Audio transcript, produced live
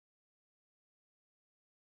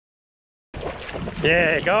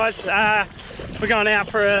Yeah guys, we're going out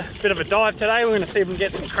for a bit of a dive today. We're going to see if we can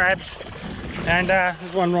get some crabs, and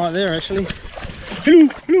there's one right there actually. Hello,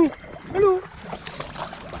 hello, hello.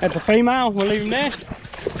 That's a female, we'll leave him there.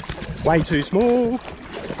 Way too small.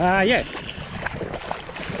 Yeah.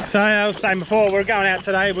 So I was saying before, we're going out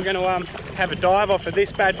today. We're going to have a dive off of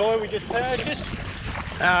this bad boy we just purchased.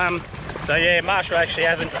 So yeah, Marshall actually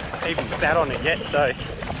hasn't even sat on it yet, so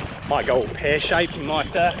might go all pear-shaped. He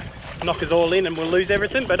might knock us all in and we'll lose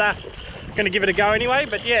everything, but going to give it a go anyway.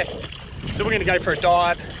 But yeah, so we're going to go for a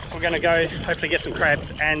dive. We're going to go hopefully get some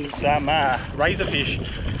crabs and some razorfish.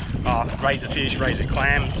 Razorfish, razor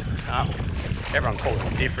clams. Everyone calls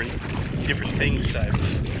them different things. So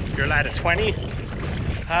you're allowed a 20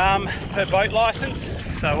 per boat license.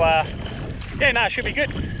 So yeah, no, it should be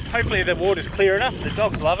good. Hopefully the water's clear enough. The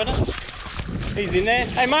dog's loving it. He's in there.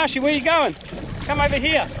 Hey Marshy, where you going? Come over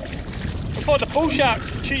here before the bull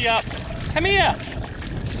sharks chew you up. Come here.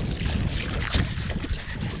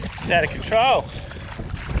 It's out of control.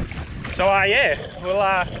 So yeah, we'll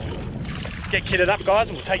get kitted up guys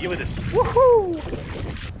and we'll take you with us. Woohoo!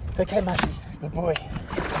 It's okay Marshy, good boy.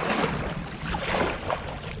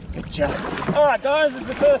 Good job. Alright guys, this is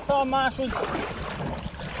the first time Marshall's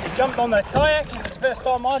jumped on the kayak. It's the first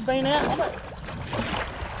time I've been out on it.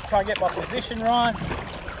 Try and get my position right.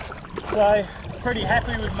 So pretty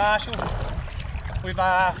happy with Marshall. We've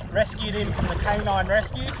rescued him from the canine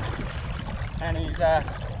rescue, and he's a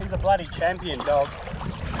bloody champion dog.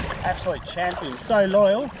 Absolute champion, so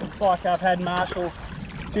loyal. It's like I've had Marshall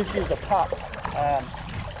since he was a pup. Yeah,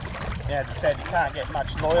 as I said, you can't get much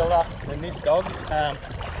loyaler than this dog.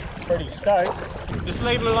 Pretty stoked. Just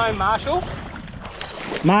leave him alone, Marshall.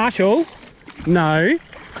 Marshall, no,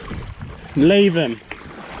 leave him.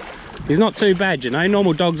 He's not too bad, you know.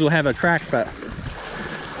 Normal dogs will have a crack, but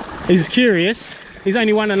he's curious. He's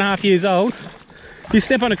only 1.5 years old. You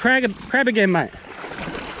step on a crab again, mate.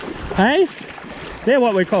 Hey? They're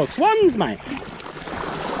what we call swans, mate.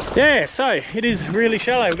 Yeah, so it is really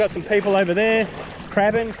shallow. We've got some people over there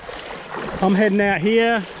crabbing. I'm heading out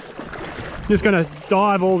here. Just gonna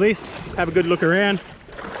dive all this, have a good look around.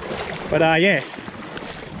 But yeah,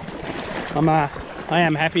 I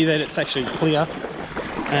am happy that it's actually clear.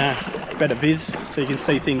 Better viz, so you can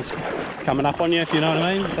see things coming up on you, if you know what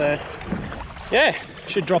I mean. So yeah,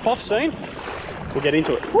 should drop off soon. We'll get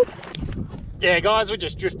into it. Whoop. Yeah guys, we're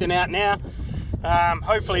just drifting out now.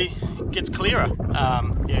 Hopefully it gets clearer.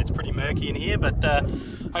 Yeah, it's pretty murky in here, but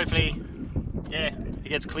hopefully, yeah, it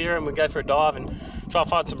gets clearer and we'll go for a dive and try to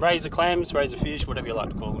find some razor clams, razor fish, whatever you like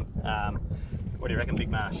to call them. What do you reckon, Big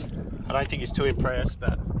Marsh? I don't think he's too impressed,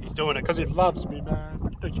 but he's doing it because he loves me,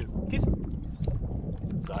 man. Don't you kiss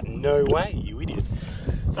him? It's like, no way, you idiot.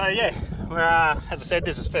 So yeah, we're as I said,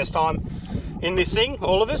 this is the first time in this thing,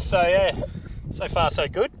 all of us. So yeah, so far so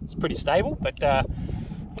good. It's pretty stable, but I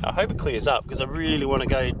hope it clears up because I really want to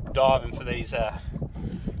go diving for these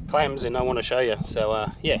clams and I want to show you. So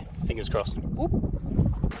yeah, fingers crossed. Whoop.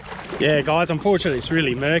 Yeah guys, unfortunately it's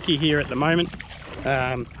really murky here at the moment.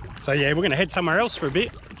 So yeah, we're going to head somewhere else for a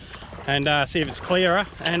bit and see if it's clearer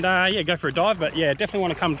and yeah, go for a dive. But yeah, definitely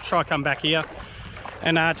want to try come back here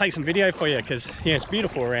and take some video for you because yeah, it's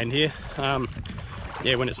beautiful around here.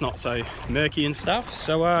 Yeah, when it's not so murky and stuff.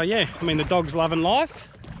 So yeah, I mean the dog's loving life.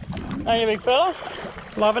 Hey big fella,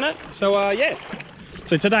 loving it. So yeah,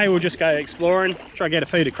 so today we'll just go exploring, try to get a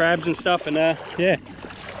feed of crabs and stuff, and yeah,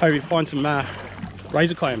 hope we find some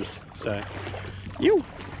razor clams. So you.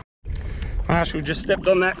 Marshall just stepped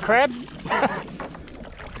on that crab.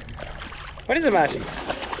 What is it, Marshall?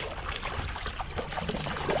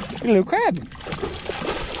 A little crab.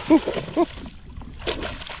 Ooh, ooh.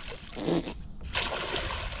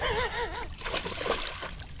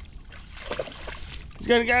 It's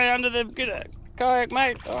gonna go under the kayak,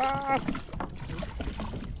 mate. Ah.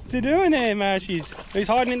 What's he doing there, Marshies? He's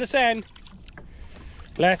hiding in the sand.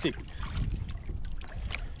 Classic.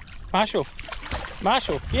 Marshall.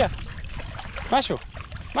 Marshall, yeah. Marshall.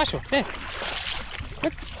 Marshall, there.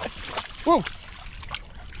 Look. Whoa.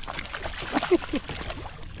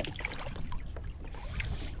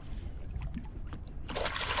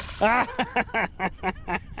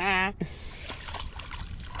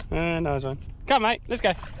 Nice one. Come mate, let's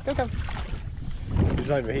go. Come.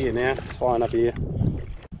 He's over here now, flying up here.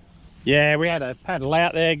 Yeah, we had a paddle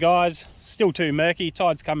out there guys. Still too murky,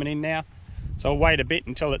 tide's coming in now. So I'll wait a bit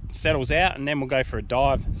until it settles out and then we'll go for a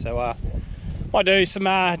dive. So might do some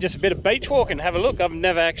just a bit of beach walk and have a look. I've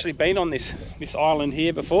never actually been on this island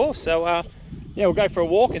here before. So yeah, we'll go for a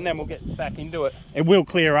walk and then we'll get back into it. It will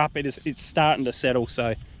clear up, it's starting to settle.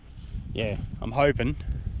 So yeah, I'm hoping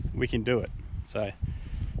we can do it. So,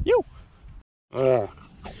 you. Oh,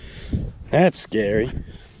 that's scary.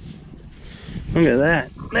 Look at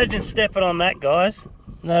that. Imagine stepping on that, guys.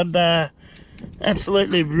 That'd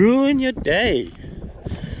absolutely ruin your day.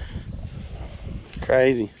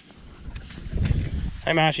 Crazy.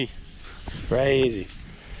 Hey, Marshy. Crazy.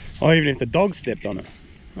 Or even if the dog stepped on it.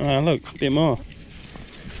 Oh, look, a bit more.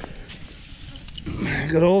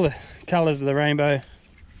 Got all the colours of the rainbow.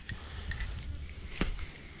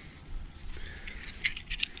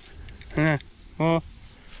 More.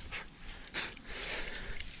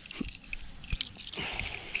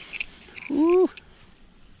 Woo.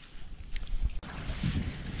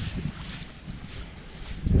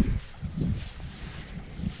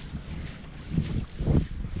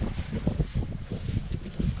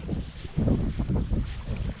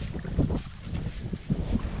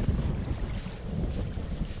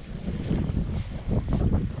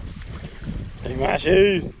 Hey, my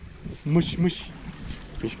shoes. Mush, mush.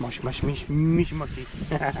 Mish, mush, mush, mish, mish, mushy.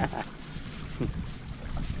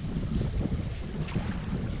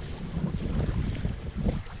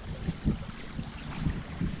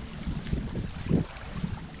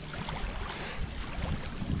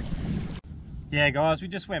 Yeah, guys, we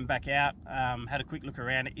just went back out, had a quick look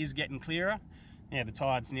around. It is getting clearer. Yeah, the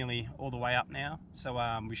tide's nearly all the way up now, so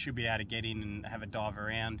we should be able to get in and have a dive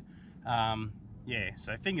around. Yeah,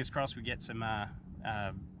 so fingers crossed we get some oh,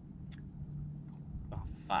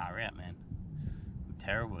 far out, man. I'm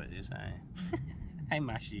terrible at this, eh? Hey,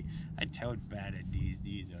 Mushy, I told bad at these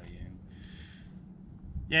I am.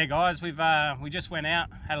 Yeah, guys, we just went out,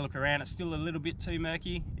 had a look around. It's still a little bit too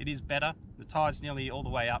murky. It is better. The tide's nearly all the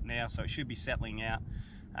way up now, so it should be settling out.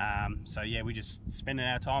 So yeah, we just spending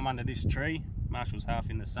our time under this tree. Marshall's half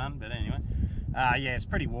in the sun, but anyway. Yeah, it's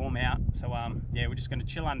pretty warm out, so yeah, we're just going to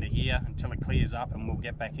chill under here until it clears up, and we'll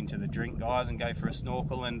get back into the drink, guys, and go for a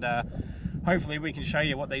snorkel, and hopefully we can show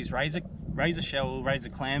you what these razor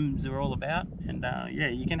clams are all about. And yeah,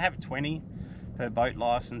 you can have 20 per boat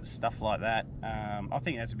license, stuff like that. I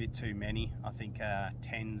think that's a bit too many. I think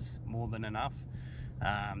 10's more than enough.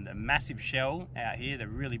 The massive shell out here, the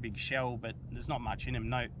really big shell, but there's not much in them,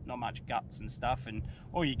 not much guts and stuff, and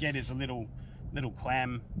all you get is a little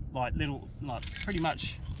clam, like pretty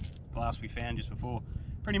much glass we found just before,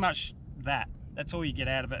 pretty much that's all you get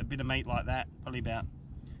out of it. A bit of meat like that, probably about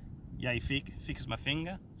yay thick as my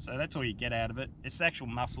finger, so that's all you get out of it. It's the actual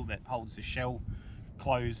muscle that holds the shell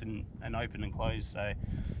closed and open and closed. So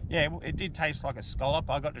yeah, it did taste like a scallop.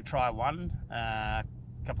 I got to try one a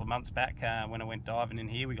couple of months back when I went diving in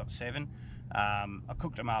here. We got 7. I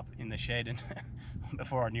cooked them up in the shed, and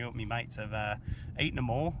before I knew it, my mates have eaten them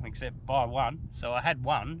all except by one. So I had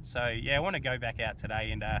one. So yeah, I want to go back out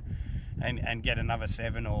today and get another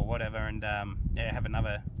 7 or whatever, and yeah, have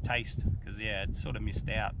another taste, because yeah, it sort of missed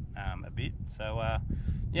out a bit. So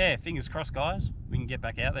yeah, fingers crossed, guys, we can get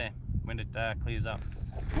back out there when it clears up.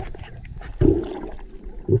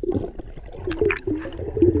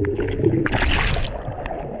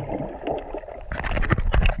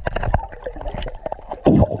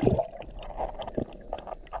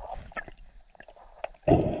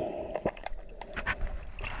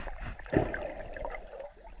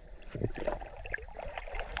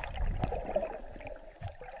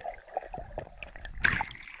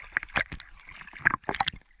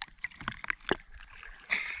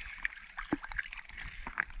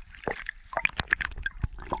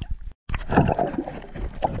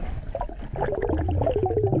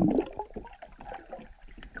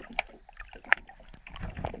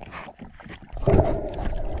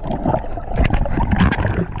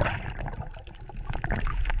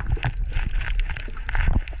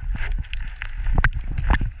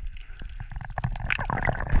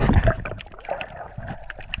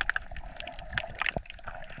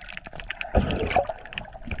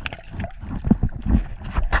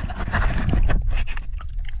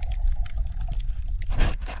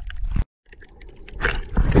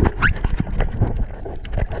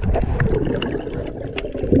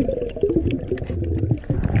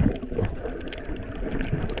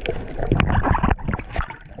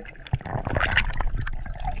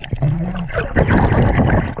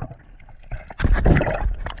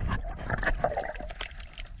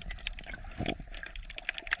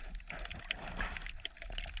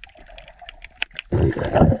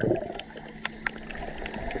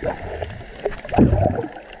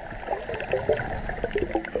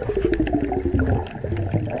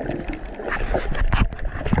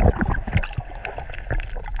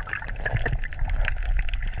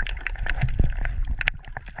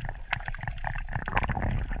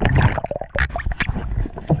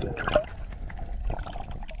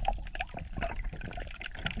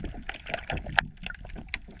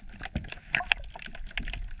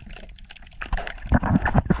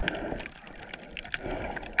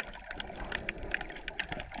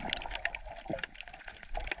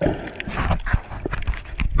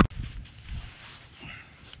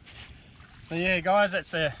 So yeah guys,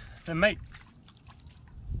 that's the meat.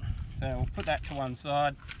 So we'll put that to one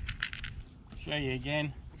side, show you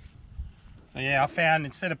again. So yeah, I found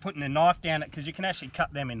instead of putting a knife down it, because you can actually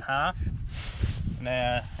cut them in half.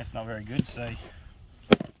 Now that's not very good, see.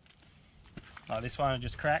 Like this one I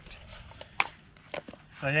just cracked.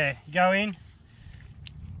 So yeah, you go in,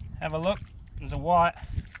 have a look, there's a white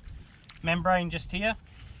membrane just here.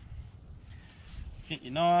 Get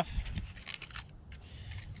your knife.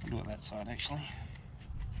 I'll do it that side actually.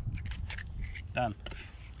 Done.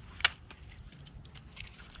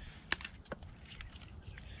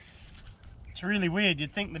 It's really weird,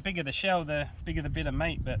 you'd think the bigger the shell, the bigger the bit of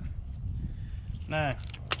meat, but no.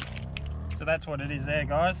 So that's what it is there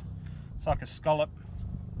guys. It's like a scallop.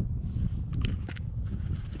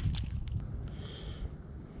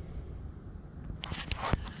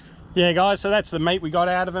 Yeah guys, so that's the meat we got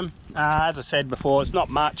out of them. As I said before, it's not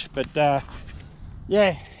much, but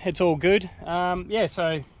yeah, it's all good. Yeah,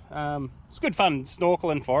 so it's good fun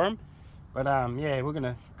snorkeling for them. But yeah, we're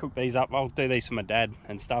gonna cook these up. I'll do these for my dad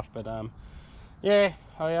and stuff. But yeah,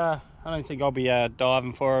 I don't think I'll be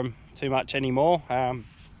diving for them too much anymore. A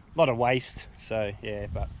lot of waste. So yeah,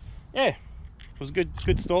 but yeah, it was a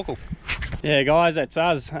good snorkel. Yeah guys, that's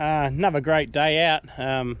us. Another great day out.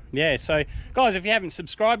 Yeah, so guys, if you haven't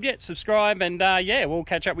subscribed yet, subscribe, and yeah, we'll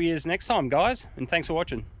catch up with you next time guys, and thanks for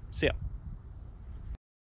watching. See ya.